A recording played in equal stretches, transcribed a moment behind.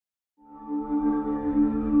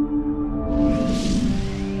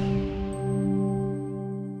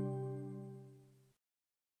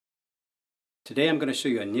Today I'm going to show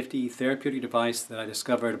you a nifty therapeutic device that I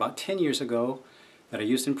discovered about 10 years ago that I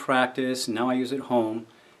used in practice, and now I use it at home.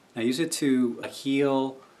 I use it to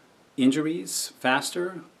heal injuries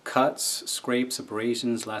faster, cuts, scrapes,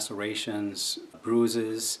 abrasions, lacerations,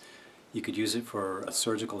 bruises. You could use it for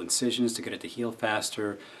surgical incisions to get it to heal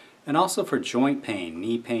faster, and also for joint pain,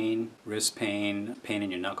 knee pain, wrist pain, pain in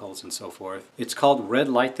your knuckles, and so forth. It's called red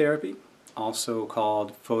light therapy, also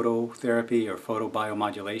called phototherapy or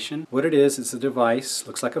photobiomodulation. What it is, it's a device,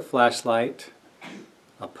 looks like a flashlight.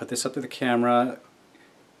 I'll put this up to the camera.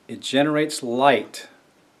 It generates light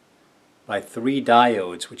by 3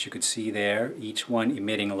 diodes, which you could see there, each one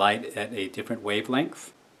emitting light at a different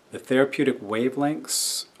wavelength. The therapeutic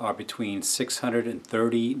wavelengths are between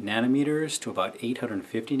 630 nanometers to about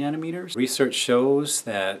 850 nanometers. Research shows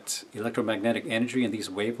that electromagnetic energy in these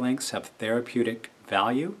wavelengths have therapeutic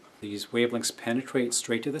value. These wavelengths penetrate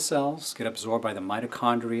straight to the cells, get absorbed by the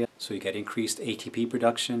mitochondria, so you get increased ATP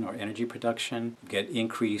production or energy production, you get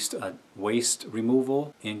increased waste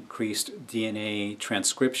removal, increased DNA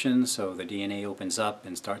transcription, so the DNA opens up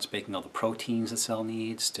and starts making all the proteins the cell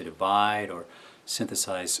needs to divide or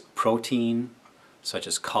synthesize protein, such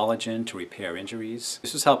as collagen, to repair injuries.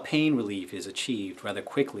 This is how pain relief is achieved rather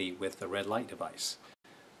quickly with the red light device.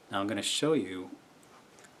 Now I'm going to show you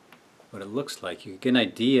what it looks like. You get an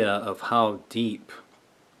idea of how deep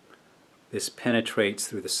this penetrates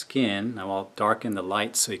through the skin. Now I'll darken the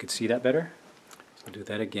light so you can see that better. So I'll do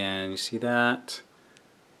that again. You see that?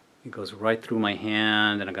 It goes right through my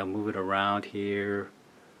hand, and I'm going to move it around here.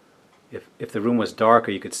 If the room was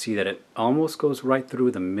darker, you could see that it almost goes right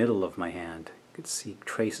through the middle of my hand. You could see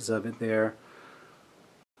traces of it there.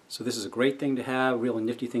 So this is a great thing to have, real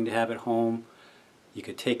nifty thing to have at home. You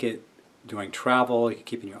could take it during travel, you could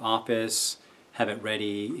keep it in your office, have it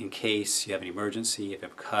ready in case you have an emergency, if you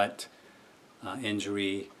have a cut,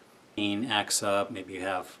 injury, pain acts up, maybe you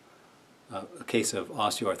have a case of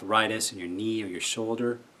osteoarthritis in your knee or your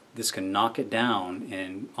shoulder. This can knock it down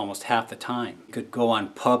in almost half the time. You could go on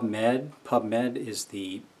PubMed. PubMed is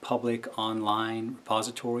the public online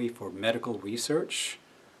repository for medical research,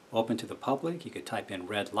 open to the public. You could type in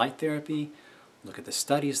red light therapy, look at the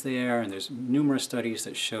studies there, and there's numerous studies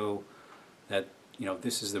that show that, you know,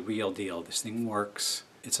 this is the real deal. This thing works.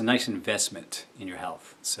 It's a nice investment in your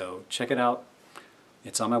health. So check it out.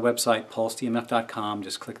 It's on my website, pulsetmf.com.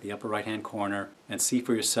 Just click the upper right hand corner and see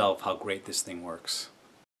for yourself how great this thing works.